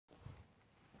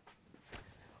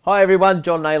Hi everyone,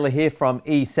 John Naylor here from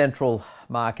eCentral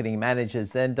Marketing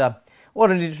Managers, and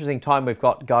what an interesting time we've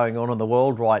got going on in the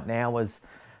world right now as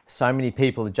so many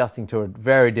people adjusting to a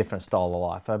very different style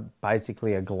of life,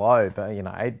 basically a globe,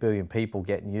 8 billion people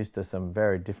getting used to some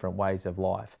very different ways of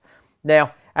life.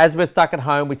 Now, as we're stuck at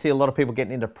home, we see a lot of people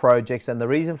getting into projects, and the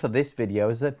reason for this video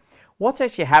is that what's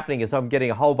actually happening is I'm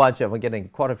getting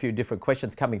quite a few different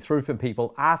questions coming through from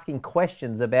people asking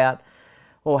questions about,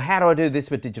 well, how do I do this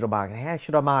with digital marketing? How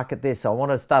should I market this? I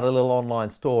want to start a little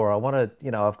online store. I want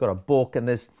to, I've got a book and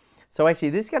this. So actually,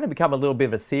 this is going to become a little bit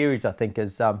of a series, I think,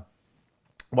 is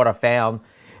what I found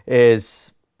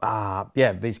is,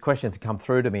 these questions come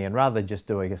through to me, and rather than just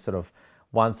doing a sort of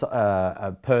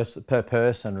per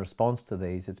person response to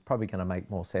these, it's probably going to make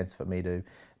more sense for me to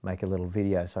make a little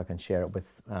video so I can share it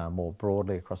with more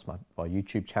broadly across my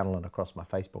YouTube channel and across my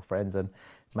Facebook friends, and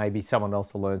maybe someone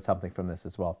else will learn something from this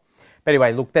as well. But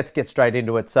anyway, look, let's get straight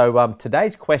into it. So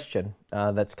today's question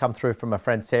that's come through from my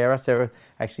friend Sarah. Sarah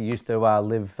actually used to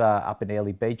live up in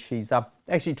Airlie Beach. She's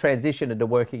actually transitioned into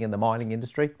working in the mining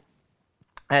industry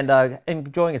and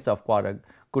enjoying herself quite a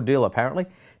good deal apparently.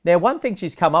 Now, one thing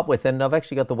she's come up with, and I've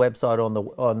actually got the website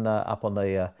up on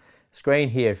the screen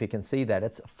here if you can see that.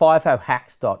 It's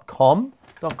fifohacks.com.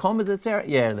 .com, is it, Sarah?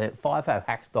 Yeah,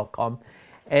 fifohacks.com.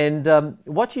 And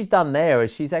what she's done there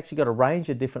is she's actually got a range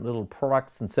of different little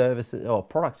products and services, or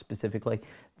products specifically,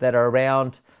 that are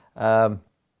around, that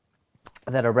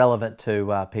are relevant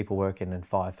to people working in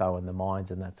FIFO and the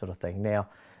mines and that sort of thing. Now,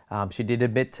 she did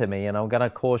admit to me, and I'm going to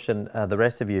caution the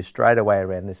rest of you straight away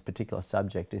around this particular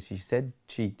subject, as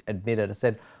she admitted, I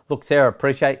said, look, Sarah,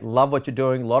 love what you're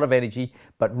doing, a lot of energy,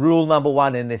 but rule number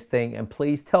one in this thing, and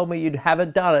please tell me you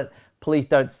haven't done it, please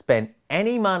don't spend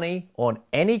any money on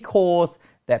any course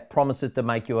that promises to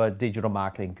make you a digital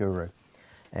marketing guru.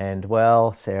 And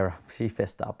well, Sarah, she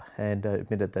fessed up and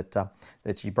admitted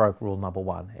that she broke rule number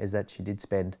one, is that she did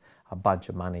spend a bunch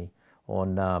of money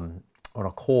on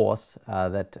a course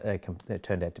that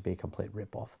turned out to be a complete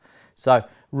rip-off. So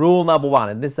rule number one,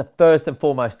 and this is the first and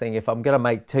foremost thing, if I'm going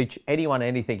to teach anyone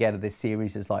anything out of this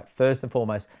series, is like, first and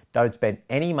foremost, don't spend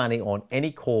any money on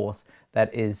any course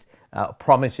that is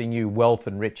promising you wealth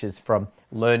and riches from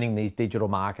learning these digital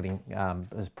marketing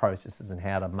processes and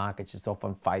how to market yourself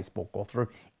on Facebook or through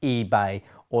eBay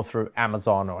or through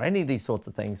Amazon or any of these sorts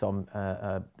of things.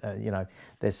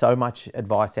 There's so much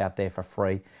advice out there for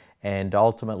free. And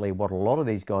ultimately, what a lot of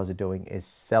these guys are doing is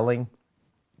selling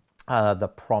the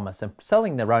promise and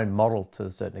selling their own model to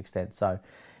a certain extent. So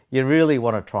you really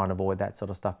want to try and avoid that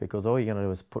sort of stuff, because all you're going to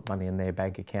do is put money in their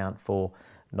bank account for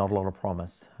not a lot of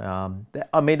promise.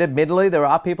 I mean, admittedly, there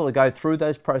are people who go through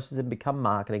those processes and become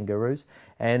marketing gurus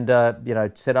and,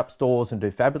 set up stores and do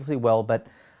fabulously well. But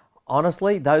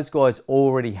honestly, those guys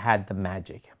already had the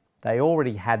magic. They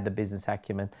already had the business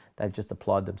acumen. They've just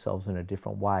applied themselves in a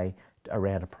different way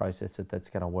around a process that's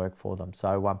going to work for them.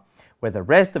 So where the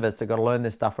rest of us have got to learn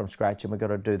this stuff from scratch, and we've got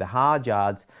to do the hard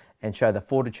yards and show the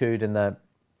fortitude and the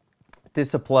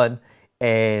discipline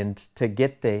and to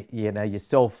get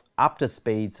yourself up to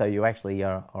speed, so you actually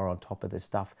are on top of this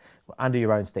stuff under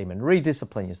your own steam, and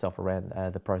rediscipline yourself around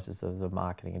the process of the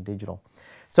marketing and digital.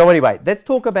 So anyway, let's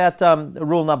talk about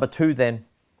rule number two then.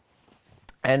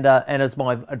 And as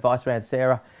my advice around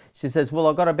Sarah, she says, well,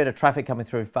 I've got a bit of traffic coming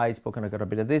through Facebook, and I've got a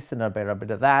bit of this and a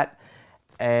bit of that.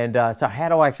 And so how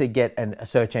do I actually get a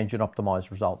search engine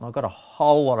optimized result? And I've got a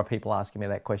whole lot of people asking me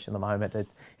that question at the moment.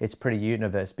 It's pretty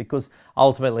universe, because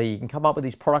ultimately you can come up with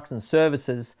these products and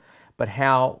services, but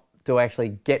how do I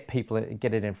actually get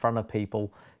it in front of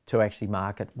people to actually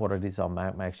market what it is I'm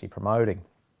actually promoting?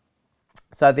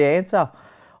 So the answer,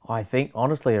 I think,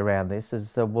 honestly, around this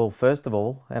is, well, first of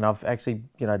all, and I've actually,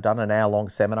 done an hour-long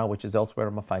seminar, which is elsewhere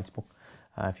on my Facebook,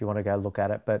 if you want to go look at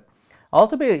it. But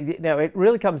ultimately, it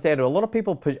really comes down to a lot of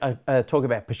people talk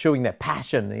about pursuing their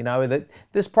passion, that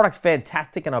this product's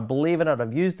fantastic and I believe in it,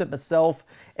 I've used it myself,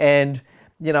 and,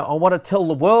 I want to tell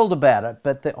the world about it.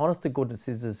 But the honest to goodness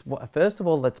is first of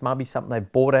all, that's maybe something they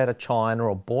bought out of China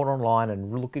or bought online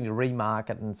and looking to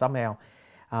remarket and somehow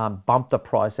bump the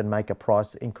price and make a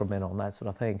price increment on that sort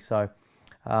of thing. So,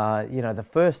 the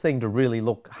first thing to really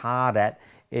look hard at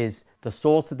is the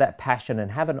source of that passion,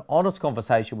 and have an honest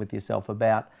conversation with yourself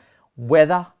about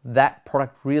whether that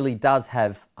product really does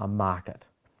have a market.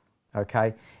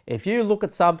 Okay? If you look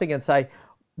at something and say,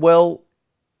 well,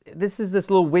 this is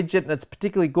this little widget and it's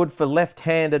particularly good for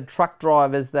left-handed truck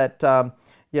drivers that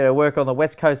work on the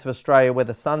west coast of Australia where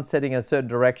the sun's setting in a certain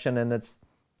direction, and it's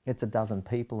a dozen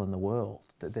people in the world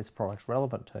that this product's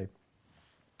relevant to.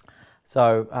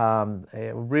 So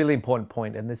a really important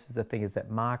point, and this is the thing, is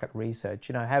that market research,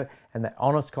 you know, and that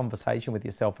honest conversation with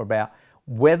yourself about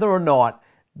whether or not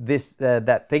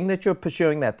that thing that you're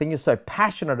pursuing, that thing you're so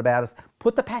passionate about, is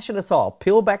put the passion aside,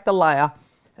 peel back the layer,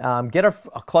 get a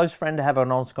close friend to have an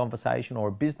honest conversation, or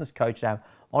a business coach to have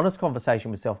honest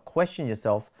conversation with yourself, question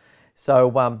yourself.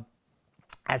 So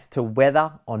as to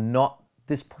whether or not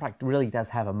this product really does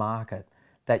have a market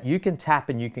that you can tap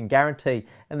and you can guarantee.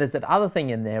 And there's that other thing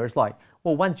in there is like,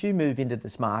 well, once you move into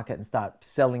this market and start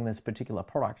selling this particular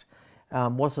product,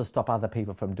 what's to stop other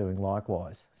people from doing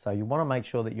likewise? So you want to make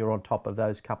sure that you're on top of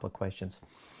those couple of questions.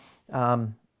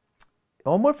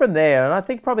 Onward from there, and I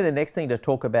think probably the next thing to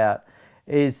talk about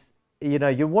is, you know,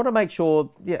 you want to make sure,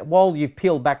 while you've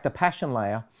peeled back the passion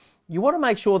layer, you want to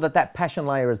make sure that that passion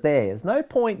layer is there. There's no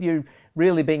point you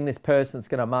really being this person that's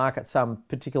going to market some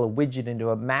particular widget into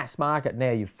a mass market.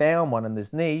 Now you've found one in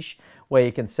this niche where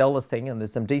you can sell this thing and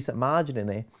there's some decent margin in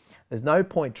there. There's no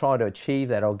point trying to achieve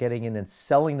that or getting in and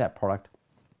selling that product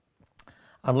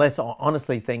unless I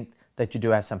honestly think that you do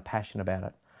have some passion about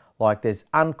it. Like, there's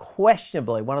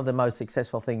unquestionably one of the most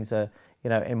successful things, you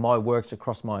know, in my works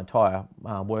across my entire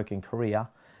working career,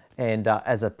 and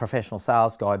as a professional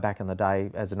sales guy back in the day,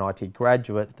 as an IT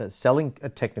graduate that's selling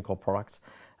technical products,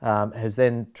 has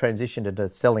then transitioned into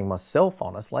selling myself,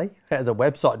 honestly, as a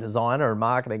website designer and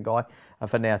marketing guy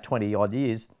for now 20 odd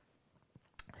years,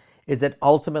 is that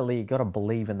ultimately you've got to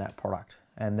believe in that product,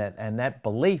 and that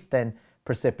belief then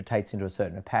precipitates into a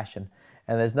certain passion.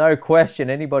 And there's no question,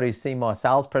 anybody who's seen my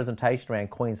sales presentation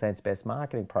around Queensland's Best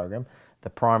Marketing Program, the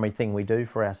primary thing we do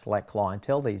for our select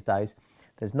clientele these days,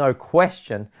 there's no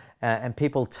question, and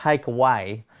people take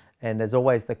away, and there's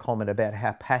always the comment about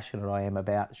how passionate I am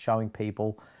about showing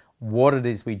people what it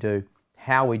is we do,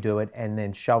 how we do it, and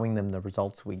then showing them the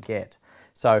results we get.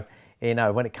 So, you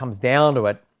know, when it comes down to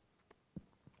it,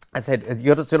 I said,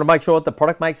 you've got to make sure that the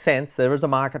product makes sense. There is a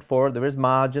market for it. There is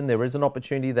margin. There is an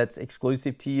opportunity that's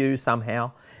exclusive to you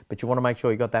somehow, but you want to make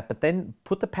sure you got that. But then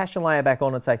put the passion layer back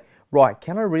on and say, right,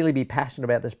 can I really be passionate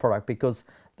about this product? Because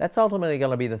that's ultimately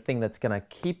going to be the thing that's going to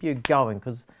keep you going,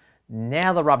 because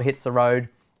now the rubber hits the road,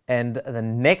 and the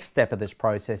next step of this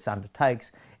process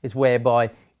undertakes is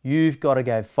whereby you've got to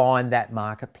go find that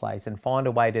marketplace and find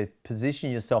a way to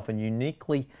position yourself and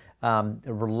uniquely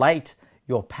relate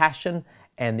your passion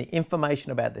and the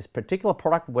information about this particular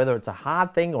product, whether it's a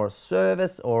hard thing or a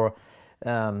service or,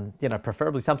 you know,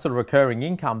 preferably some sort of recurring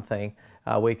income thing,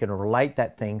 where you can relate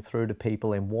that thing through to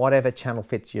people in whatever channel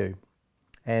fits you.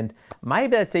 And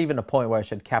maybe that's even a point where I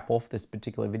should cap off this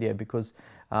particular video, because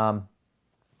I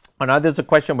know there's a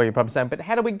question where you're probably saying, but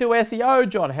how do we do SEO,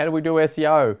 John? How do we do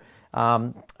SEO?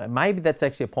 Maybe that's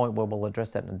actually a point where we'll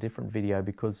address that in a different video,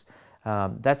 because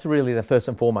that's really the first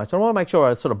and foremost. So I want to make sure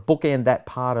I sort of bookend that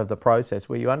part of the process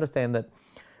where you understand that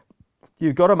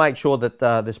you've got to make sure that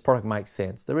this product makes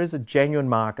sense. There is a genuine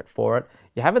market for it.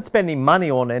 You haven't spent any money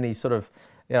on any sort of,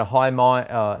 you know,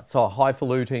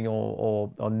 highfalutin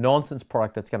or nonsense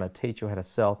product that's going to teach you how to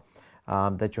sell.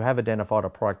 That you have identified a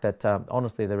product that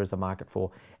honestly there is a market for,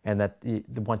 and that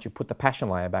once you put the passion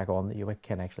layer back on, that you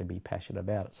can actually be passionate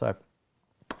about it. So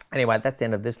anyway, that's the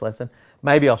end of this lesson.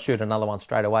 Maybe I'll shoot another one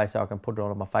straight away so I can put it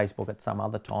on my Facebook at some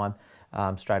other time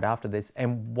straight after this.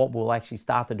 And what we'll actually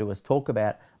start to do is talk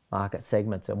about market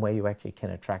segments and where you actually can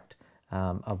attract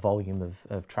a volume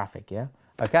of traffic, yeah?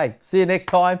 Okay, see you next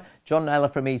time. John Naylor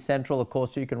from eCentral. Of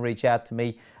course, you can reach out to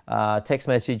me, text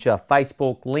message,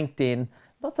 Facebook, LinkedIn.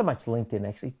 Not so much LinkedIn,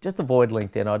 actually. Just avoid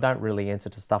LinkedIn. I don't really answer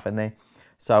to stuff in there.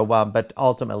 So, but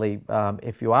ultimately,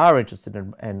 if you are interested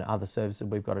in other services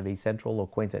we've got at eCentral or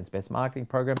Queensland's Best Marketing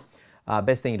Program,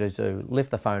 best thing to do is to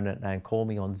lift the phone and call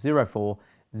me on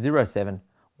 0407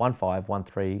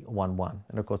 151311.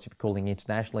 And of course, if you're calling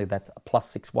internationally, that's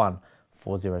 +61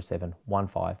 407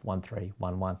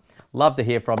 151311. Love to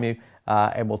hear from you,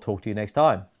 and we'll talk to you next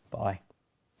time. Bye.